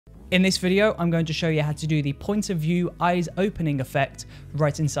In this video, I'm going to show you how to do the point of view eyes opening effect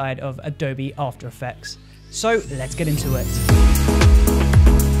right inside of Adobe After Effects. So let's get into it.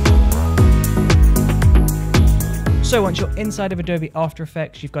 So once you're inside of Adobe After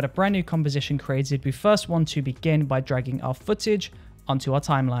Effects, you've got a brand new composition created. We first want to begin by dragging our footage onto our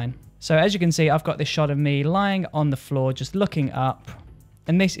timeline. So as you can see, I've got this shot of me lying on the floor, just looking up.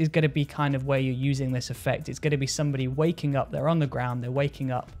 And this is going to be kind of where you're using this effect. It's going to be somebody waking up, they're on the ground, they're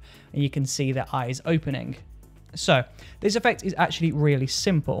waking up, and you can see their eyes opening. So this effect is actually really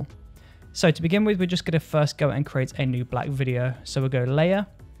simple. So to begin with, we're just going to first go and create a new black video. So we'll go Layer,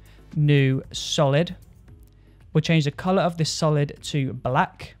 New, Solid. We'll change the color of this solid to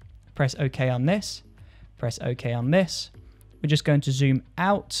black. Press OK on this. Press OK on this. We're just going to zoom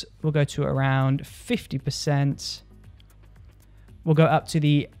out. We'll go to around 50%. We'll go up to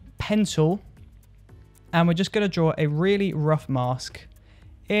the pen tool, and we're just going to draw a really rough mask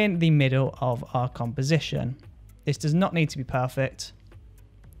in the middle of our composition. This does not need to be perfect.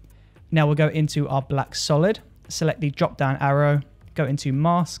 Now we'll go into our black solid, select the drop down arrow, go into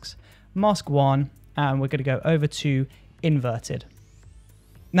masks, mask 1, and we're going to go over to inverted.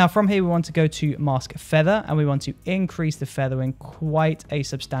 Now from here we want to go to mask feather, and we want to increase the feathering quite a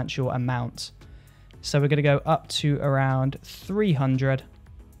substantial amount. So we're going to go up to around 300.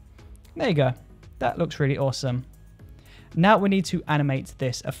 There you go. That looks really awesome. Now we need to animate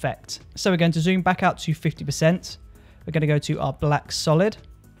this effect. So we're going to zoom back out to 50%. We're going to go to our black solid.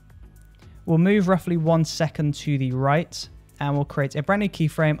 We'll move roughly 1 second to the right, and we'll create a brand new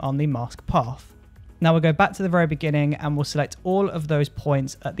keyframe on the mask path. Now we'll go back to the very beginning, and we'll select all of those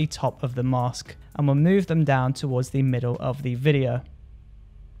points at the top of the mask, and we'll move them down towards the middle of the video.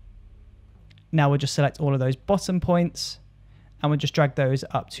 Now we'll just select all of those bottom points, and we'll just drag those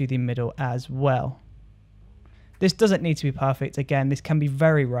up to the middle as well. This doesn't need to be perfect. Again, this can be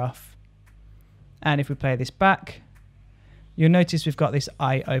very rough. And if we play this back, you'll notice we've got this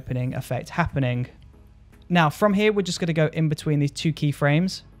eye opening effect happening. Now from here, we're just going to go in between these two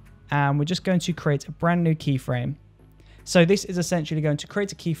keyframes, and we're just going to create a brand new keyframe. So this is essentially going to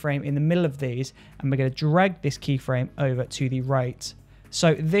create a keyframe in the middle of these, and we're going to drag this keyframe over to the right.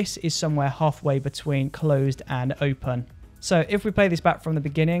 So this is somewhere halfway between closed and open. So if we play this back from the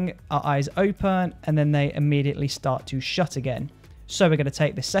beginning, our eyes open and then they immediately start to shut again. So we're going to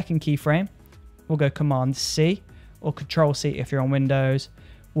take the second keyframe. We'll go Command C or Control C if you're on Windows.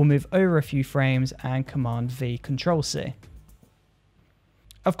 We'll move over a few frames and Command V, Control C.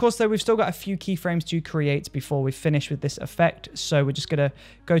 Of course, though, we've still got a few keyframes to create before we finish with this effect. So we're just going to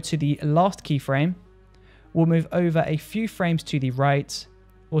go to the last keyframe. We'll move over a few frames to the right.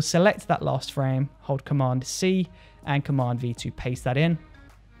 We'll select that last frame, hold Command C and Command V to paste that in.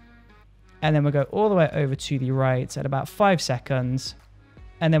 And then we'll go all the way over to the right at about 5 seconds.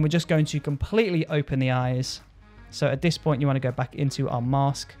 And then we're just going to completely open the eyes. So at this point, you want to go back into our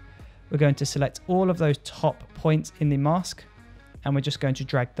mask. We're going to select all of those top points in the mask, and we're just going to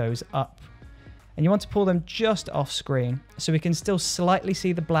drag those up. And you want to pull them just off screen so we can still slightly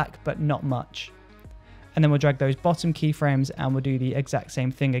see the black, but not much. And then we'll drag those bottom keyframes and we'll do the exact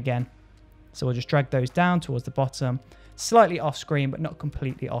same thing again. So we'll just drag those down towards the bottom, slightly off screen, but not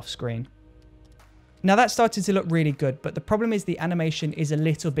completely off screen. Now that's starting to look really good, but the problem is the animation is a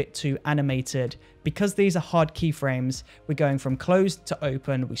little bit too animated. Because these are hard keyframes, we're going from closed to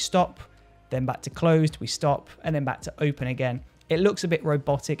open, we stop, then back to closed, we stop, and then back to open again. It looks a bit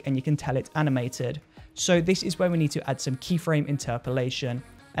robotic and you can tell it's animated. So this is where we need to add some keyframe interpolation.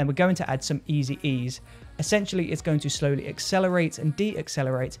 And we're going to add some easy ease. Essentially, it's going to slowly accelerate and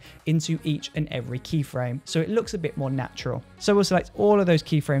de-accelerate into each and every keyframe, so it looks a bit more natural. So we'll select all of those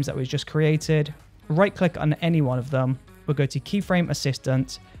keyframes that we've just created, right click on any one of them, we'll go to Keyframe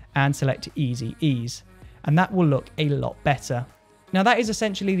Assistant and select Easy Ease, and that will look a lot better. Now that is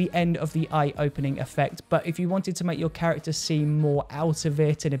essentially the end of the eye opening effect, but if you wanted to make your character seem more out of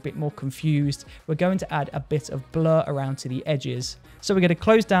it and a bit more confused, we're going to add a bit of blur around to the edges. So we're going to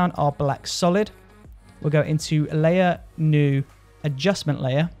close down our black solid. We'll go into Layer, New, Adjustment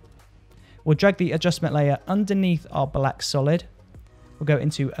Layer. We'll drag the adjustment layer underneath our black solid. We'll go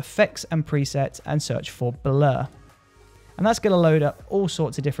into Effects and Presets and search for Blur. And that's going to load up all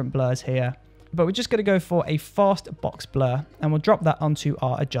sorts of different blurs here. But we're just going to go for a fast box blur, and we'll drop that onto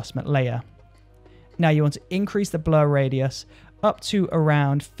our adjustment layer. Now you want to increase the blur radius up to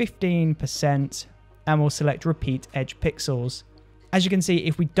around 15%, and we'll select repeat edge pixels. As you can see,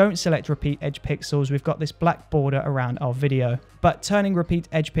 if we don't select repeat edge pixels, we've got this black border around our video. But turning repeat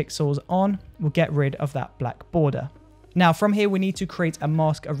edge pixels on will get rid of that black border. Now from here, we need to create a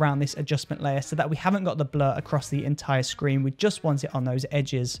mask around this adjustment layer so that we haven't got the blur across the entire screen. We just want it on those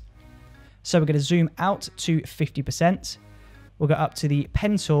edges. So we're going to zoom out to 50%. We'll go up to the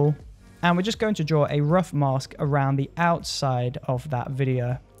pen tool, and we're just going to draw a rough mask around the outside of that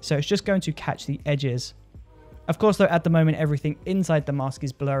video. So it's just going to catch the edges. Of course, though, at the moment, everything inside the mask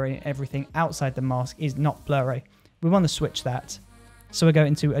is blurry. Everything outside the mask is not blurry. We want to switch that. So we'll go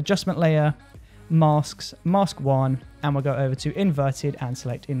into Adjustment Layer, Masks, Mask 1, and we'll go over to Inverted and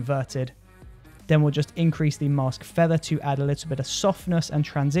select Inverted. Then we'll just increase the mask feather to add a little bit of softness and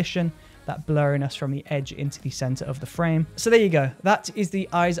transition, that blurriness from the edge into the center of the frame. So there you go. That is the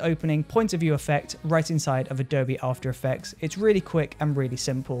eyes opening point of view effect right inside of Adobe After Effects. It's really quick and really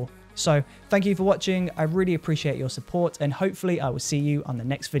simple. So thank you for watching. I really appreciate your support, and hopefully I will see you on the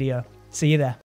next video. See you there.